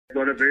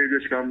got a very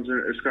good scrum,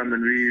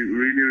 and we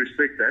really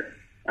respect that.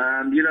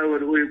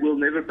 We'll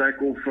never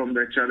back off from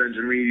that challenge,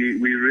 and we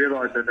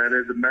realise that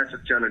is a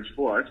massive challenge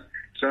for us.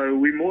 So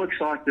we're more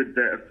excited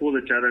for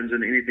the challenge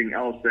than anything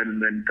else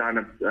than kind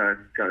of,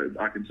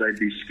 I can say,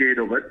 be scared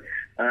of it.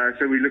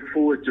 So we look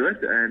forward to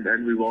it,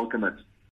 and we welcome it.